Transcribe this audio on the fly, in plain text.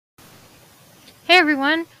Hey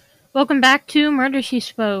everyone, welcome back to Murder She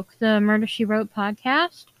Spoke, the Murder She Wrote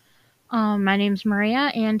podcast. My name's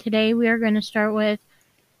Maria, and today we are going to start with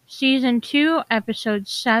Season 2, Episode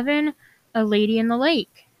 7, A Lady in the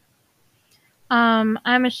Lake. I'm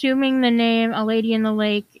assuming the name A Lady in the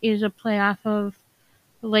Lake is a play off of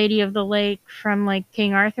Lady of the Lake from, like,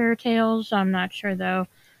 King Arthur tales. I'm not sure, though.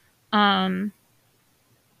 So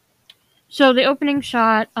the opening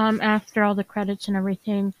shot, after all the credits and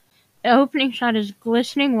everything, the opening shot is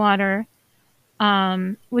glistening water,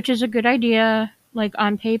 which is a good idea, like,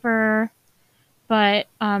 on paper, but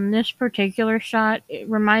this particular shot, it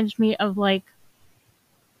reminds me of, like,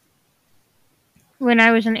 when I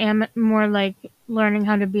was more, like, learning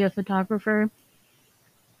how to be a photographer.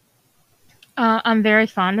 I'm very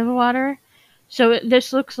fond of water, so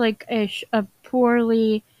this looks like a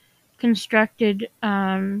poorly constructed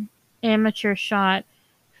amateur shot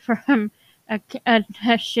from a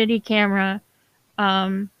shitty camera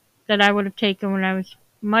that I would have taken when I was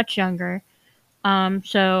much younger.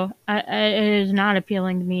 So it is not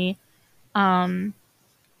appealing to me.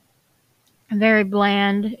 Very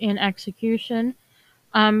bland in execution.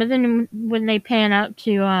 But then when they pan up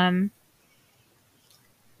to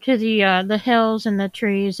the hills and the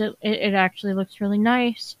trees, it actually looks really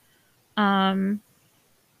nice. Um,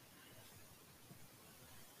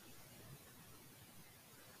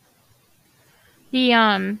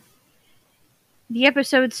 the the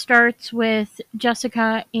episode starts with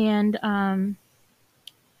Jessica and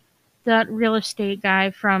that real estate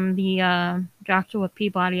guy from the Joshua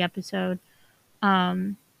Peabody episode.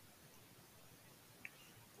 Um,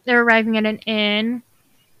 they're arriving at an inn,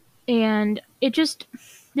 and this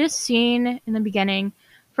scene in the beginning.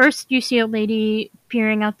 First, you see a lady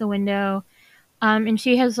peering out the window, and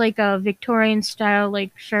she has like a Victorian style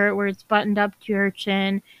like shirt where it's buttoned up to her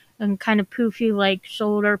chin and kind of poofy like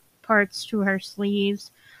shoulder parts to her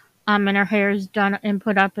sleeves. And her hair is done and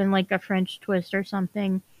put up in like a French twist or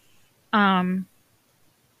something. Um,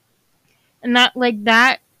 and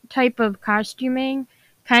that type of costuming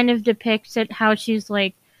kind of depicts it how she's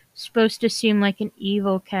like supposed to seem like an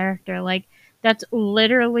evil character. Like that's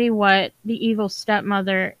literally what the evil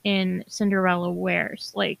stepmother in Cinderella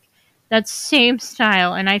wears. Like that same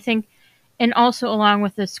style, and I think, and also along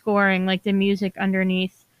with the scoring, like the music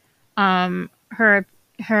underneath, her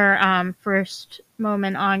first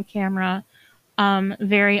moment on camera,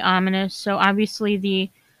 very ominous. So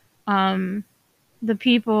obviously um the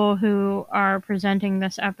people who are presenting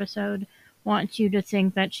this episode want you to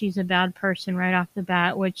think that she's a bad person right off the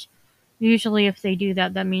bat, which usually if they do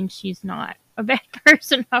that, that means she's not a bad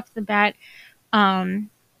person off the bat. Um,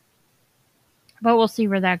 but we'll see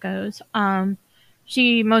where that goes.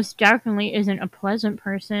 She most definitely isn't a pleasant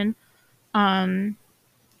person. Um,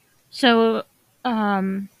 so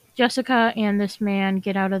Jessica and this man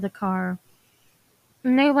get out of the car,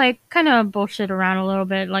 and they like kind of bullshit around a little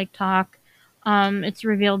bit, like talk. It's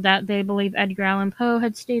revealed that they believe Edgar Allan Poe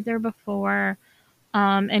had stayed there before,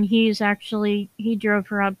 and he drove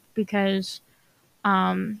her up because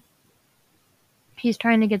um, he's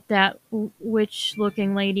trying to get that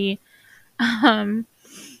witch-looking lady um,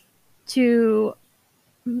 to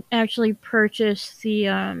actually purchase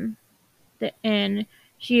the inn.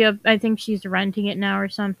 I think she's renting it now or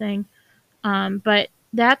something. But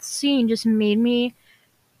that scene just made me,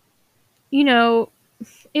 you know,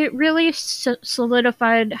 it really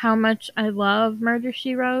solidified how much I love Murder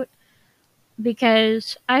She Wrote,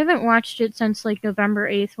 because I haven't watched it since like November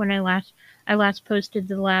 8th when I last posted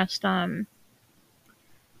the last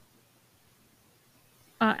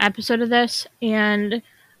episode of this, and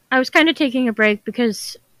I was kind of taking a break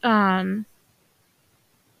because I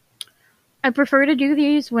prefer to do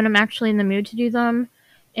these when I'm actually in the mood to do them,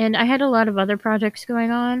 and I had a lot of other projects going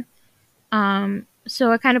on.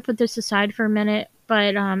 So I kind of put this aside for a minute,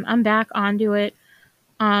 but I'm back onto it.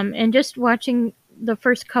 And just watching the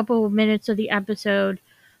first couple of minutes of the episode,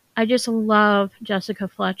 I just love Jessica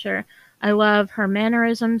Fletcher. I love her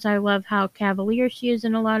mannerisms. I love how cavalier she is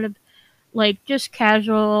in a lot of like just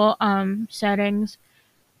casual settings.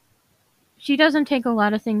 She doesn't take a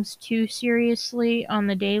lot of things too seriously on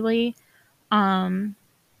the daily. Um,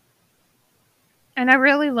 and I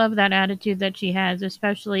really love that attitude that she has,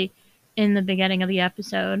 especially in the beginning of the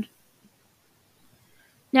episode.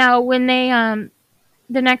 Now, when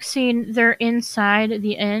the next scene, they're inside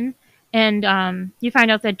the inn, and you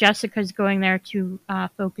find out that Jessica's going there to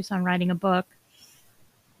focus on writing a book.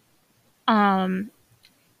 Um,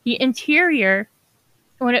 the interior,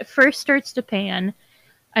 when it first starts to pan,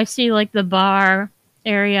 I see like the bar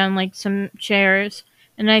area and like some chairs,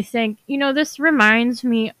 and I think, this reminds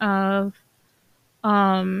me of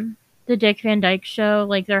the Dick Van Dyke Show,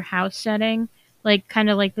 like their house setting, like kind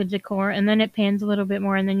of like the decor, and then it pans a little bit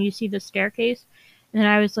more, and then you see the staircase, and then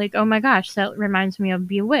I was like, oh my gosh, that reminds me of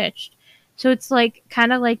Bewitched. So it's like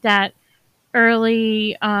kind of like that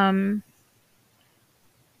early, I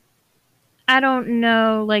don't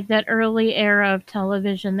know, like that early era of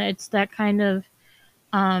television. It's that kind of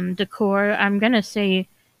decor. I'm gonna say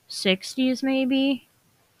 60s maybe.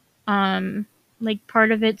 Um, like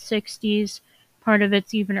part of it's 60s, part of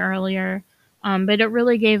it's even earlier. But it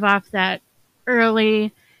really gave off that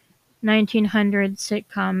early 1900s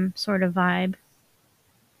sitcom sort of vibe.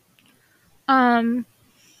 Um,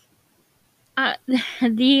 uh,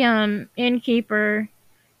 the innkeeper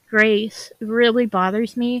Grace really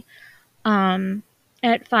bothers me. Um,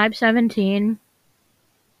 at 5:17,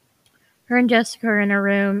 her and Jessica are in a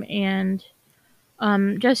room, and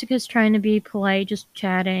Jessica's trying to be polite, just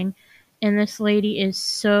chatting, and this lady is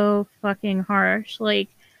so fucking harsh. Like,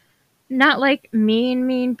 not like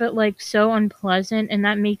mean, but like so unpleasant, and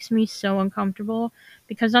that makes me so uncomfortable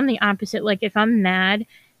because I'm the opposite. Like, if I'm mad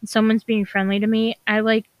and someone's being friendly to me, I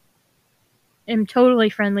like am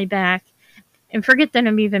totally friendly back and forget that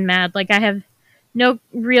I'm even mad. Like, I have no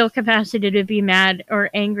real capacity to be mad or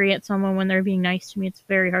angry at someone when they're being nice to me. It's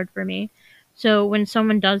very hard for me. So when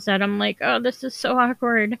someone does that, I'm like, oh, this is so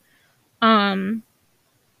awkward. Um,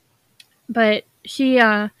 but she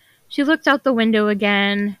looks out the window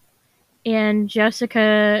again, and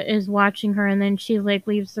Jessica is watching her, and then she like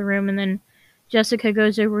leaves the room, and then Jessica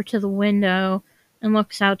goes over to the window and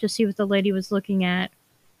looks out to see what the lady was looking at.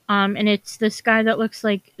 And it's this guy that looks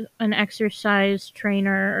like an exercise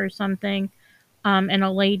trainer or something, and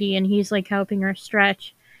a lady, and he's like helping her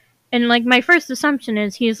stretch. And like my first assumption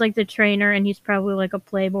is he's like the trainer, and he's probably like a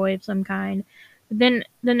playboy of some kind. But then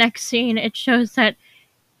the next scene, it shows that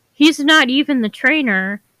he's not even the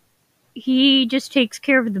trainer. He just takes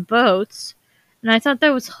care of the boats. And I thought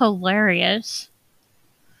that was hilarious.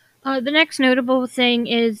 The next notable thing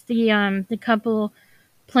is the couple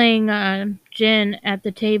playing gin at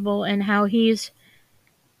the table, and how he's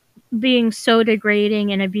being so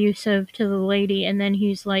degrading and abusive to the lady, and then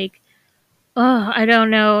he's like, oh, I don't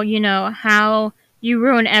know, how you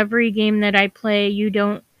ruin every game that I play, you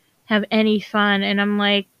don't have any fun. And I'm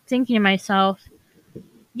like thinking to myself,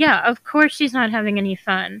 yeah, of course she's not having any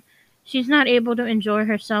fun. She's not able to enjoy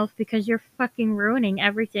herself because you're fucking ruining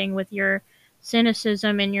everything with your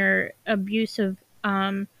cynicism and your abusive,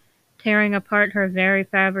 tearing apart her very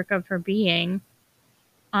fabric of her being.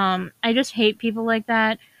 I just hate people like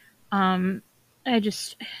that. Um,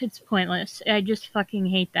 it's pointless. I just fucking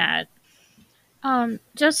hate that.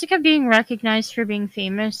 Jessica being recognized for being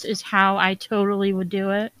famous is how I totally would do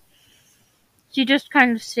it. She just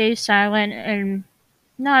kind of stays silent and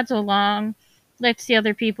nods along, lets the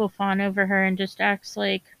other people fawn over her, and just acts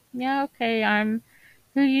like, yeah, okay, I'm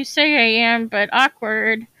who you say I am, but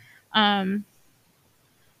awkward. Um,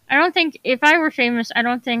 I don't think, if I were famous, I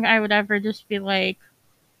don't think I would ever just be like,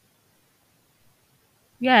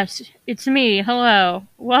 yes, it's me, hello,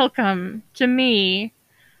 welcome to me.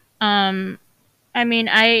 Um, I mean,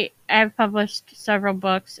 I've published several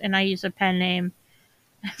books, and I use a pen name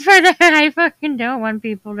for that. I fucking don't want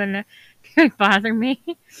people to, to bother me.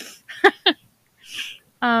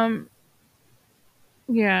 um,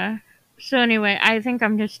 yeah. So anyway, I think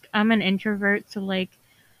I'm an introvert, so like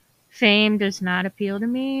fame does not appeal to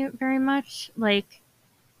me very much.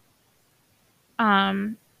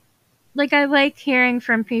 Um, like I like hearing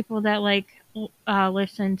from people that like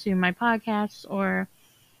listen to my podcasts or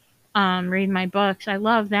read my books. I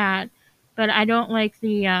love that, but I don't like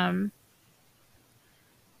the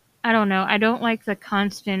I don't know. I don't like the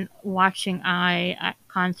constant watching eye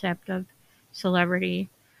concept of celebrity.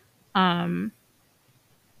 Um,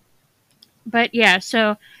 but yeah,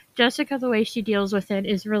 so Jessica, the way she deals with it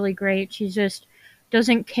is really great. She just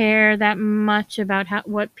doesn't care that much about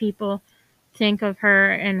what people think of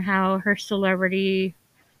her and how her celebrity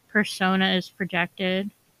persona is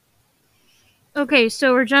projected. Okay,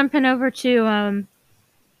 so we're jumping over to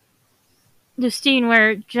the scene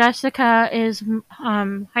where Jessica is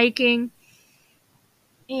hiking,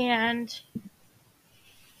 and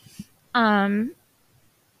um,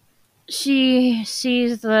 she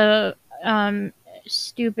sees the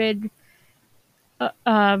stupid,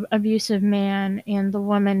 abusive man and the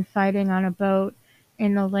woman fighting on a boat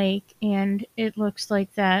in the lake, and it looks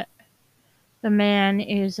like that the man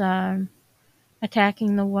is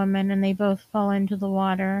attacking the woman, and they both fall into the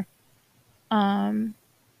water. Um,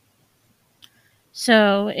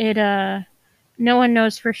 so no one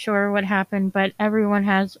knows for sure what happened, but everyone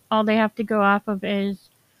has all they have to go off of is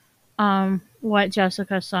what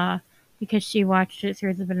Jessica saw. because she watched it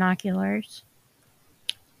through the binoculars.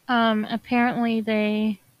 Apparently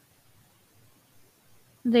they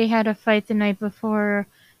had a fight the night before,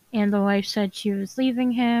 and the wife said she was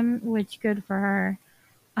leaving him, which good for her.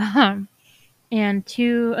 And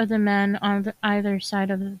two of the men on either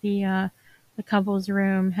side of the couple's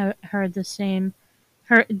room heard the same.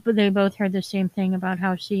 They both heard the same thing about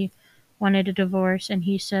how she wanted a divorce, and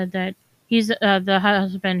he said that he's the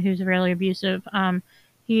husband who's really abusive.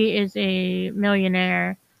 He is a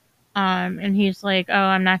millionaire, and he's like, "Oh,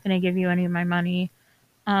 I'm not going to give you any of my money."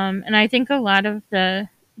 And I think a lot of the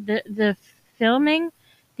filming,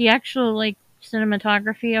 the actual like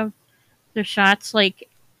cinematography of the shots, like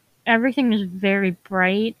everything is very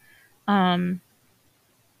bright. Um,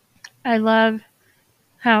 I love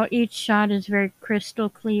how each shot is very crystal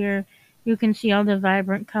clear. You can see all the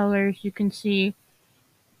vibrant colors. You can see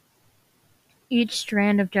each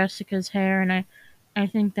strand of Jessica's hair, and I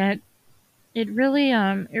think that it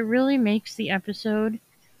really makes the episode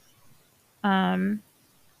um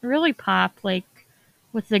really pop, like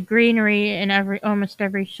with the greenery in almost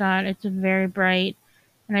every shot. It's very bright,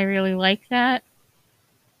 and I really like that.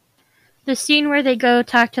 The scene where they go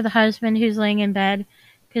talk to the husband who's laying in bed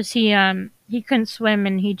because he couldn't swim,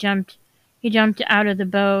 and he jumped out of the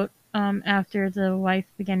boat after the wife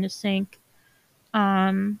began to sink.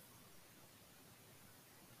 Um,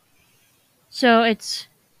 so it's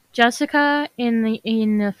Jessica in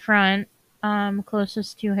the front,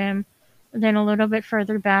 closest to him. Then a little bit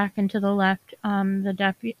further back and to the left, the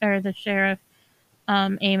deputy or the sheriff,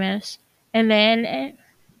 Amos, and then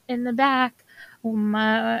in the back,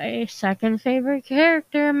 my second favorite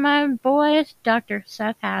character, my boy, is Dr.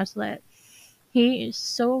 Seth Hazlitt. He is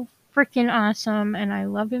so freaking awesome, and I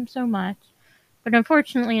love him so much. But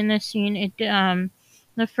unfortunately, in this scene,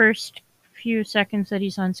 the first few seconds that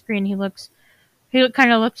he's on screen, he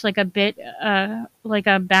kind of looks like a bit like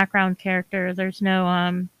a background character. There's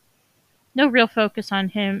no real focus on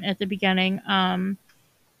him at the beginning. And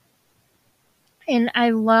I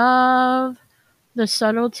love the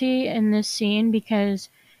subtlety in this scene because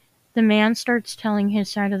the man starts telling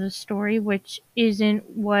his side of the story, which isn't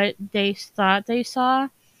what they thought they saw.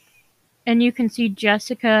 And you can see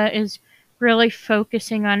Jessica is really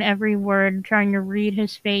focusing on every word, trying to read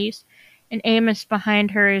his face. And Amos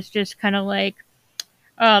behind her is just kind of like,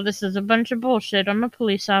 "Oh, this is a bunch of bullshit. I'm a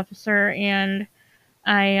police officer, and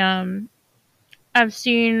I've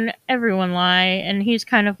seen everyone lie." And he's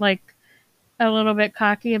kind of like a little bit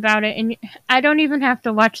cocky about it. And I don't even have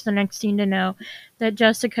to watch the next scene to know that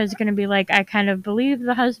Jessica's going to be like, "I kind of believe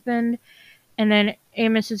the husband," and then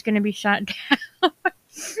Amos is going to be shot down.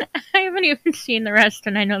 I haven't even seen the rest,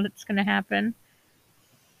 and I know that's going to happen.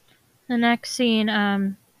 The next scene,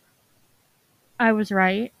 I was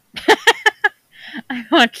right. I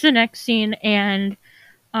watched the next scene, and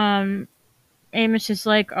um, Amos is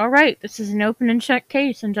like, "All right, this is an open and shut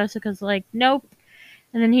case," and Jessica's like, "Nope."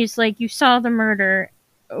 And then he's like, "You saw the murder.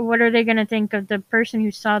 What are they going to think of the person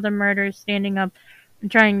who saw the murder standing up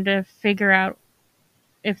and trying to figure out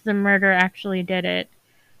if the murder actually did it?"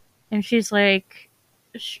 And she's like,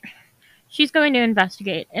 she's going to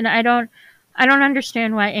investigate. And I don't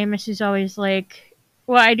understand why Amos is always like,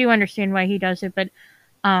 well, I do understand why he does it, but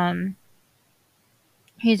um,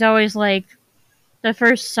 he's always like, the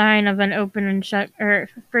first sign of an open and shut, or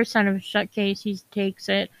first sign of a shut case, he takes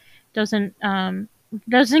it. Doesn't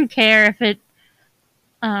care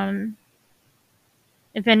um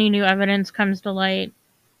if any new evidence comes to light.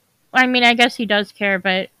 I mean, I guess he does care,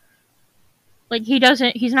 but like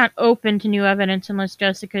he's not open to new evidence unless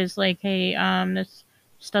Jessica's like, "Hey, this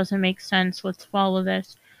just doesn't make sense. Let's follow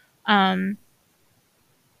this." Um,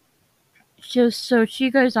 just so she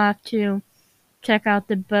goes off to check out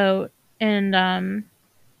the boat, and that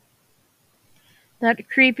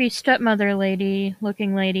creepy stepmother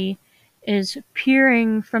looking lady, is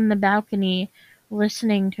peering from the balcony,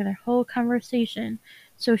 listening to their whole conversation.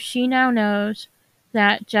 So she now knows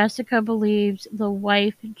that Jessica believes the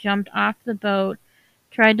wife jumped off the boat,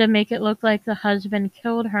 tried to make it look like the husband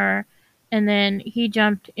killed her, and then he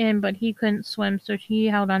jumped in, but he couldn't swim, so she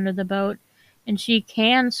held onto the boat. And she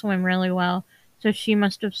can swim really well, so she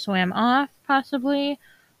must have swam off, possibly.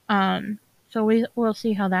 So we'll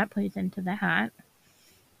see how that plays into the hat.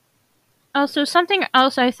 Also, something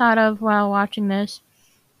else I thought of while watching this.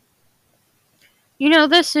 You know,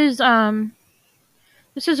 this is a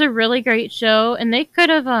really great show, and they could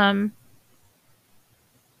have I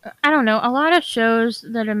don't know, a lot of shows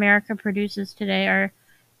that America produces today are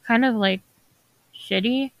kind of like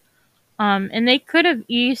shitty. And they could have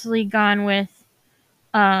easily gone with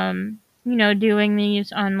you know, doing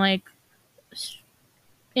these on like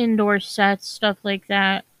indoor sets, stuff like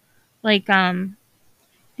that. Like the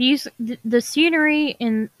scenery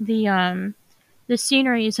in the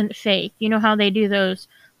scenery isn't fake. You know how they do those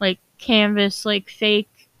like canvas, like fake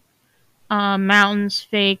mountains,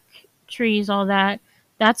 fake trees, all that.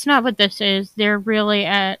 That's not what this is. They're really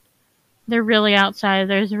outside.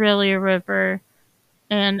 There's really a river,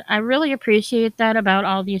 and I really appreciate that about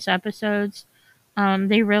all these episodes.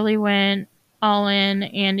 They really went all in,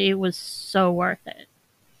 and it was so worth it.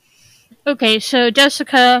 Okay, so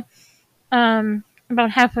Jessica,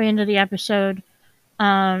 about halfway into the episode,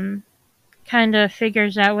 um, kind of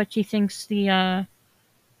figures out what she thinks the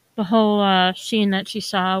whole scene that she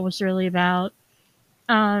saw was really about.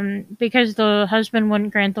 Because the husband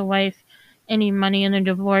wouldn't grant the wife any money in the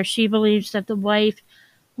divorce, she believes that the wife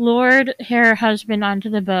lured her husband onto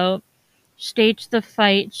the boat, staged the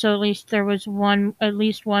fight, so at least there was at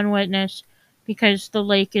least one witness, because the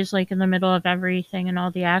lake is like in the middle of everything and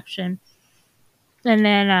all the action. And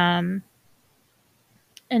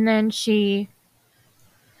then she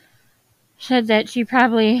said that she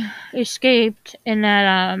probably escaped, and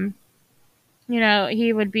that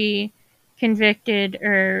he would be convicted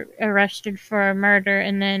or arrested for murder,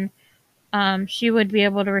 and then she would be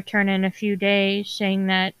able to return in a few days, saying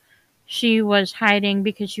that she was hiding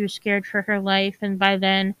because she was scared for her life, and by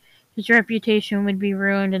then his reputation would be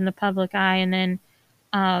ruined in the public eye, and then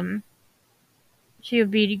um, she would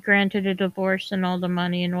be granted a divorce and all the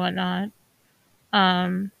money and whatnot.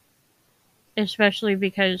 Um, Especially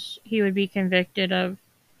because he would be convicted of,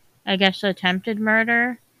 I guess, attempted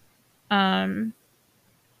murder. Um,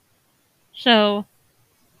 so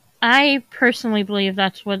I personally believe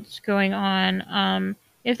that's what's going on.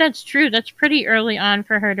 If that's true, that's pretty early on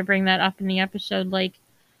for her to bring that up in the episode. Like,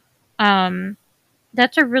 um,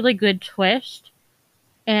 that's a really good twist.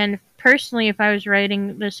 And personally, if I was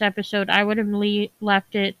writing this episode, I would have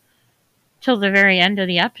left it till the very end of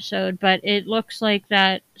the episode. But it looks like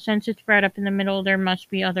that since it's brought up in the middle, there must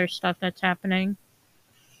be other stuff that's happening.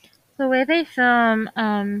 The way they film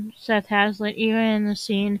Seth Hazlitt, even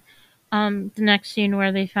in the next scene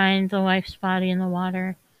where they find the wife's body in the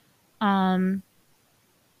water, um,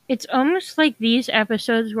 it's almost like these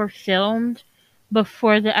episodes were filmed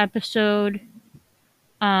before the episode,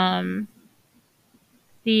 um,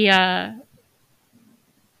 the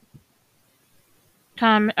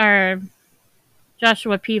Tom or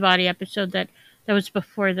Joshua Peabody episode that was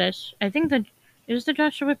before this. I think that is the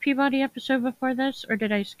Joshua Peabody episode before this, or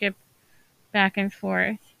did I skip back and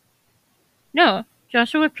forth? No,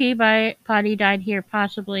 Joshua Peabody died here.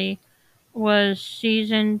 Possibly was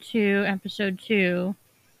season 2, episode 2.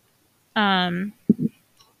 Um,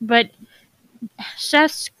 but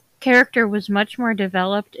Seth's character was much more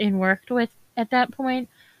developed and worked with at that point,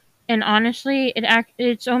 and honestly,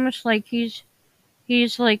 it's almost like he's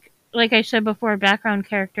like I said before, a background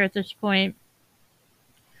character at this point,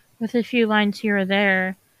 with a few lines here or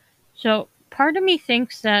there. So part of me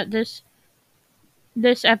thinks that this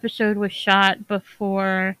episode was shot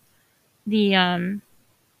before the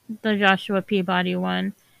the Joshua Peabody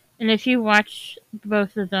one, and if you watch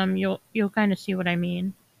both of them, you'll kind of see what I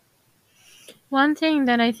mean. One thing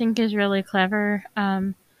that I think is really clever,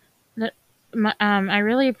 that I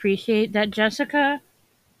really appreciate that Jessica,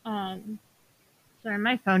 um, sorry,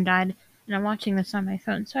 my phone died, and I'm watching this on my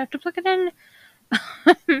phone, so I have to plug it in.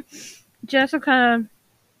 Jessica,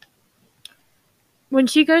 when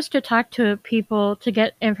she goes to talk to people to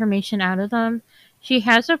get information out of them, she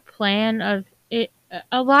has a plan of it.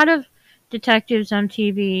 A lot of detectives on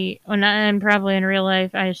TV, and probably in real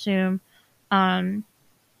life, I assume, um,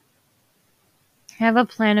 have a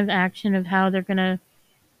plan of action of how they're gonna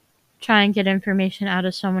try and get information out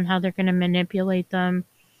of someone, how they're gonna manipulate them.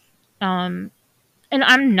 Um, and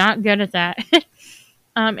I'm not good at that.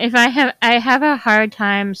 If I have a hard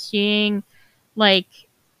time seeing like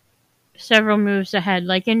several moves ahead.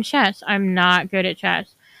 Like in chess, I'm not good at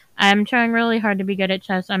chess. I'm trying really hard to be good at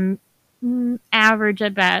chess. I'm average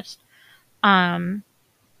at best. Um,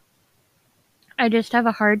 I just have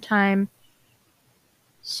a hard time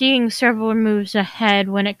seeing several moves ahead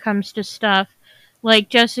when it comes to stuff. Like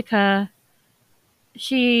Jessica,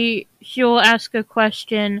 she'll ask a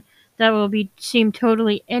question that will seem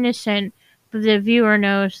totally innocent, but the viewer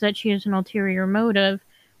knows that she has an ulterior motive,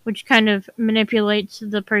 which kind of manipulates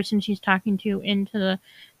the person she's talking to into the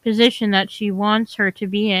position that she wants her to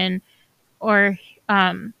be in, or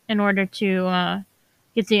in order to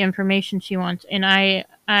get the information she wants. And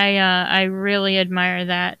I really admire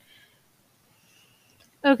that.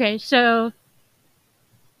 Okay, so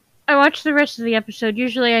I watched the rest of the episode.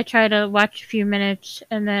 Usually I try to watch a few minutes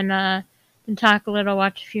and then talk a little,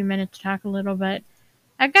 watch a few minutes, talk a little bit.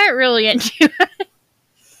 I got really into it.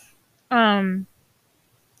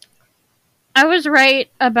 I was right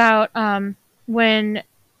about when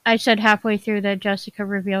I said halfway through that Jessica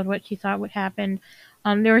revealed what she thought would happen.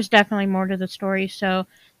 There was definitely more to the story, so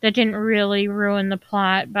that didn't really ruin the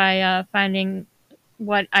plot by finding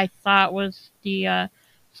what I thought was the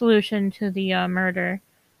solution to the murder.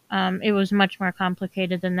 It was much more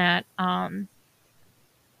complicated than that.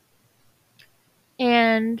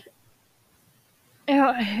 And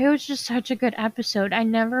it was just such a good episode. I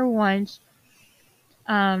never once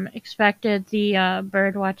expected the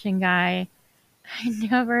bird watching guy. I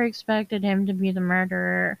never expected him to be the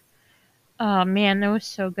murderer. Oh man, that was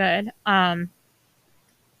so good. I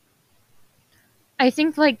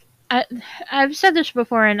think I've said this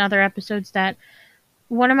before in other episodes that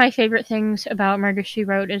one of my favorite things about Murder She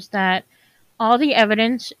Wrote is that all the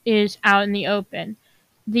evidence is out in the open.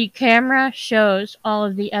 The camera shows all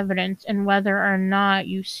of the evidence, and whether or not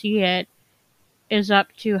you see it is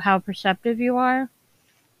up to how perceptive you are.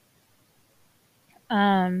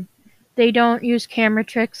 They don't use camera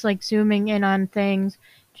tricks like zooming in on things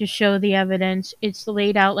to show the evidence. It's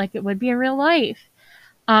laid out like it would be in real life.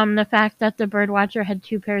 The fact that the birdwatcher had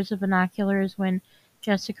 2 pairs of binoculars when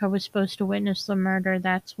Jessica was supposed to witness the murder,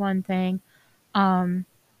 that's one thing. Um,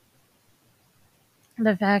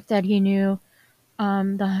 the fact that he knew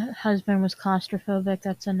the husband was claustrophobic,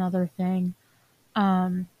 that's another thing.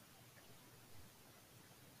 Um,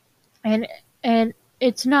 and and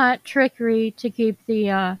it's not trickery to keep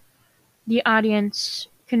the audience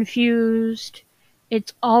confused.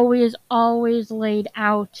 It's always laid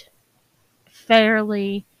out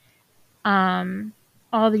fairly,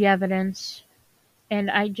 all the evidence. And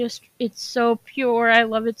it's so pure. I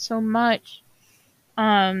love it so much.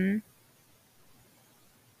 Um,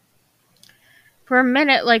 for a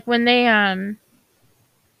minute, like when they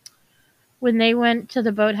went to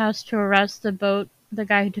the boathouse to arrest the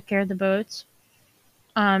guy who took care of the boats,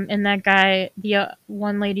 and that guy, the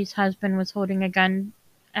one lady's husband, was holding a gun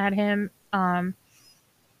at him. I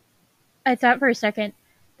thought for a second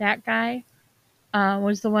that guy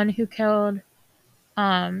was the one who killed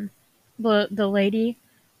um, the lady,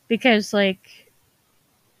 because like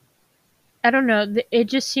I don't know, it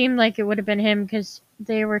just seemed like it would have been him because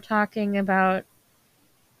they were talking about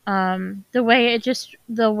the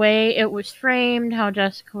way it was framed, how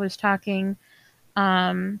Jessica was talking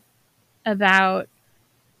um, about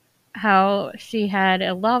how she had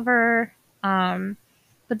a lover. But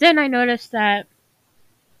then I noticed that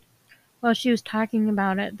while she was talking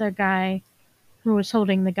about it, the guy who was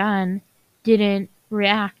holding the gun didn't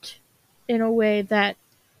react in a way that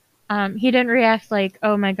he didn't react like,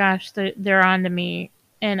 oh my gosh, they're on to me.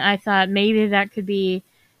 And I thought maybe that could be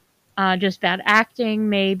just bad acting.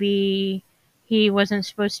 Maybe he wasn't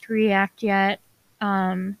supposed to react yet.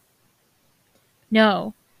 Um,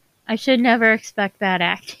 no, I should never expect bad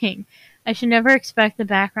acting. I should never expect the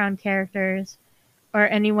background characters or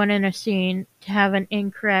anyone in a scene to have an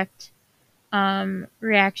incorrect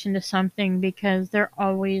reaction to something because they're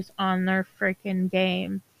always on their freaking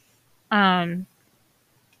game. Um,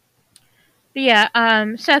 but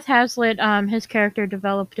yeah, Seth Hazlitt, his character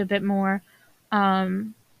developed a bit more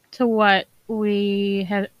to what we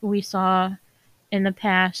saw in the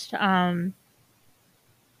past.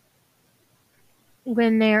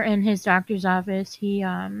 When they're in his doctor's office,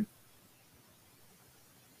 or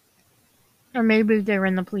maybe they were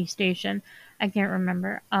in the police station. I can't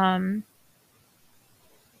remember.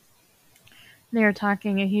 They were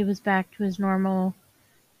talking, and he was back to his normal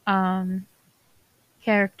um,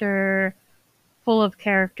 character, full of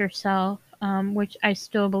character self, which I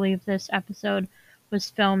still believe this episode was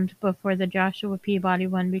filmed before the Joshua Peabody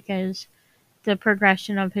one because the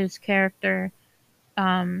progression of his character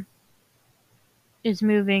um, is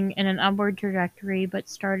moving in an upward trajectory, but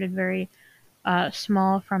started very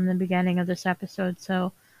small from the beginning of this episode.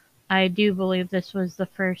 So I do believe this was the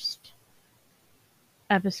first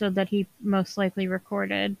episode that he most likely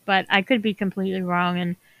recorded, but I could be completely wrong,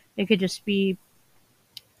 and it could just be,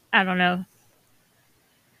 I don't know,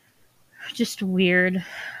 just weird.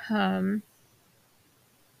 Um,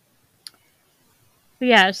 but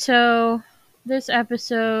yeah, so this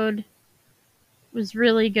episode was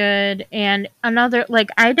really good, and another, like,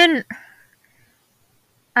 I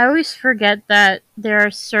always forget that there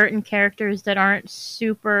are certain characters that aren't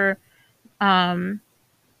super, um,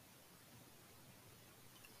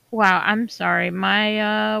 wow, I'm sorry,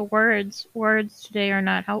 my, words today are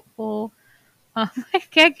not helpful. I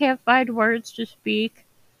can't find words to speak.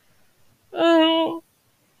 Oh,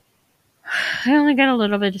 I only got a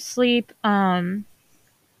little bit of sleep.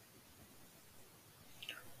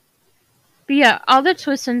 But yeah, all the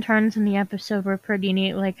twists and turns in the episode were pretty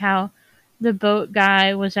neat, like how the boat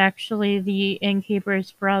guy was actually the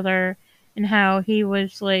innkeeper's brother, and how he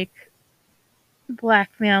was like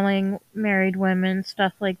blackmailing married women,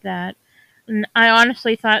 stuff like that. And I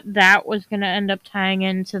honestly thought that was going to end up tying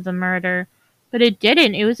into the murder, but it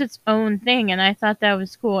didn't. It was its own thing, and I thought that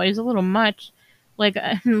was cool. It was a little much, like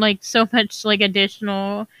like so much like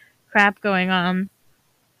additional crap going on.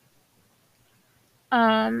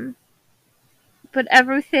 Um, but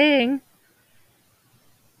everything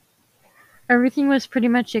was pretty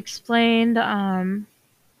much explained.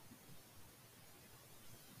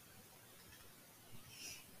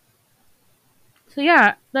 So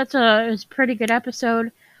yeah, it was a pretty good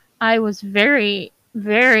episode. I was very,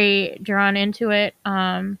 very drawn into it.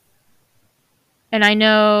 And I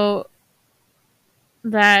know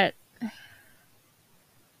that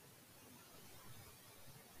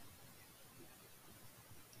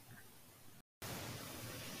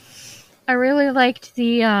I really liked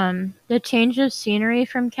the change of scenery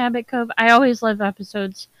from Cabot Cove. I always love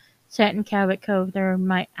episodes set in Cabot Cove. They're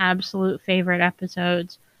my absolute favorite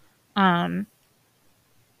episodes. Um,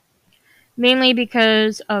 Mainly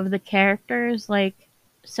because of the characters like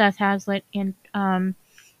Seth Hazlitt and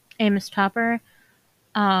Amos Topper.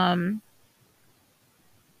 Um,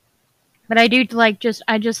 but I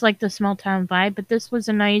just like the small town vibe. But this was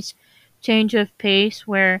a nice change of pace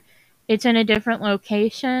where it's in a different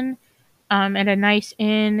location, at a nice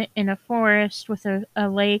inn in a forest with a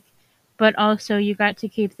lake, but also you got to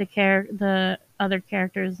keep the other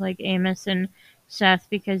characters like Amos and Seth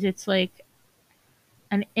because it's like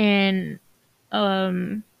an inn a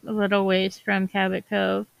little ways from Cabot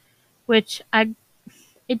Cove, which I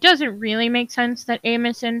it doesn't really make sense that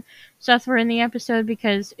Amos and Seth were in the episode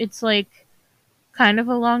because it's like kind of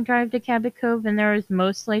a long drive to Cabot Cove, and there was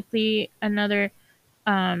most likely another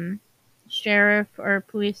um, sheriff or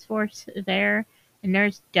police force there, and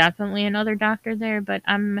there's definitely another doctor there. But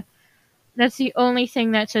that's the only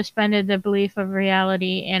thing that suspended the belief of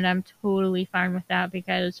reality, and I'm totally fine with that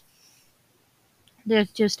because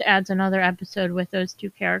this just adds another episode with those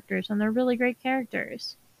two characters, and they're really great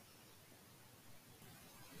characters.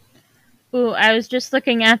 Ooh, I was just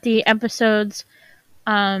looking at the episodes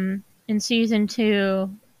in season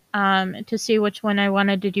 2 to see which one I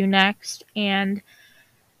wanted to do next, and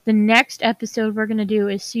the next episode we're going to do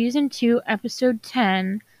is season 2, episode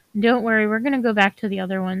 10. Don't worry, we're going to go back to the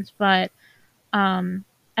other ones, but I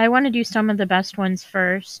want to do some of the best ones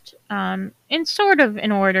first, in sort of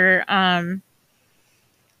in order,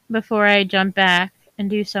 before I jump back and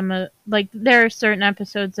do some of, like, there are certain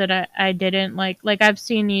episodes that I didn't like. Like, I've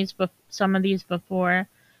seen some of these before,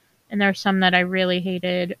 and there are some that I really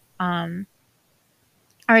hated, or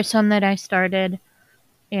some that I started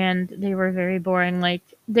and they were very boring. Like,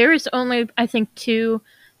 there was only, I think, 2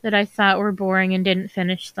 that I thought were boring and didn't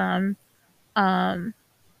finish them. Um,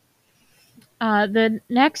 the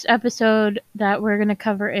next episode that we're going to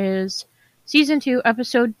cover is season 2,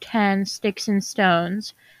 episode 10, Sticks and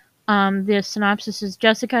Stones. The synopsis is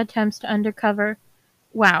Jessica attempts to uncover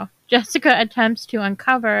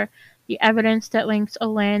the evidence that links a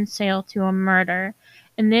land sale to a murder.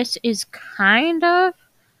 And this is kind of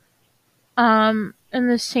in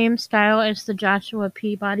the same style as the Joshua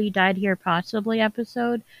Peabody Died Here Possibly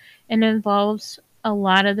episode, and involves a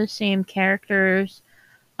lot of the same characters.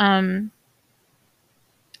 Um,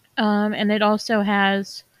 and it also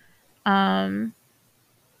has the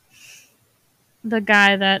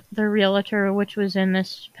realtor, which was in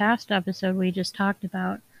this past episode we just talked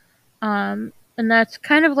about. And that's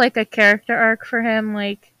kind of like a character arc for him.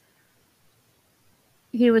 Like,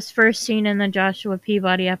 he was first seen in the Joshua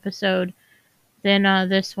Peabody episode, then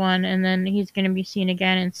this one, and then he's going to be seen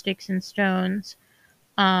again in Sticks and Stones.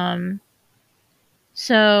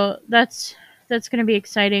 So that's going to be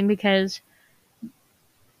exciting because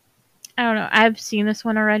I don't know, I've seen this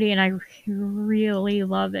one already and I really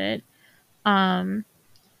love it. So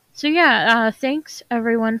yeah, thanks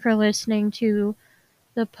everyone for listening to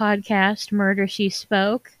the podcast Murder She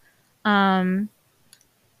Spoke. I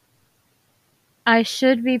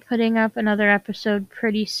should be putting up another episode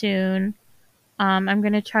pretty soon. I'm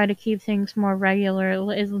going to try to keep things more regular.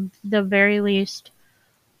 At the very least,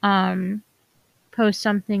 post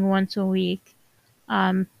something once a week.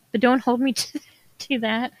 But don't hold me to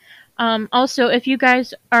that. Also, if you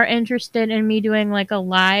guys are interested in me doing like a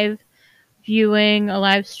live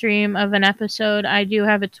stream of an episode, I do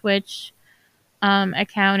have a Twitch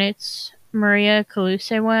account. It's Maria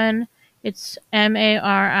Kalusewen. It's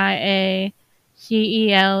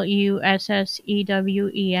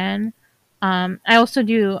MariaCelussewen. I also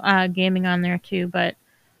do gaming on there too, but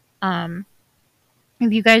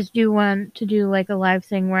if you guys do want to do like a live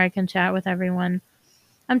thing where I can chat with everyone,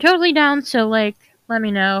 I'm totally down. So like, let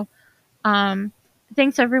me know.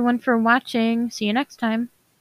 Thanks everyone for watching. See you next time.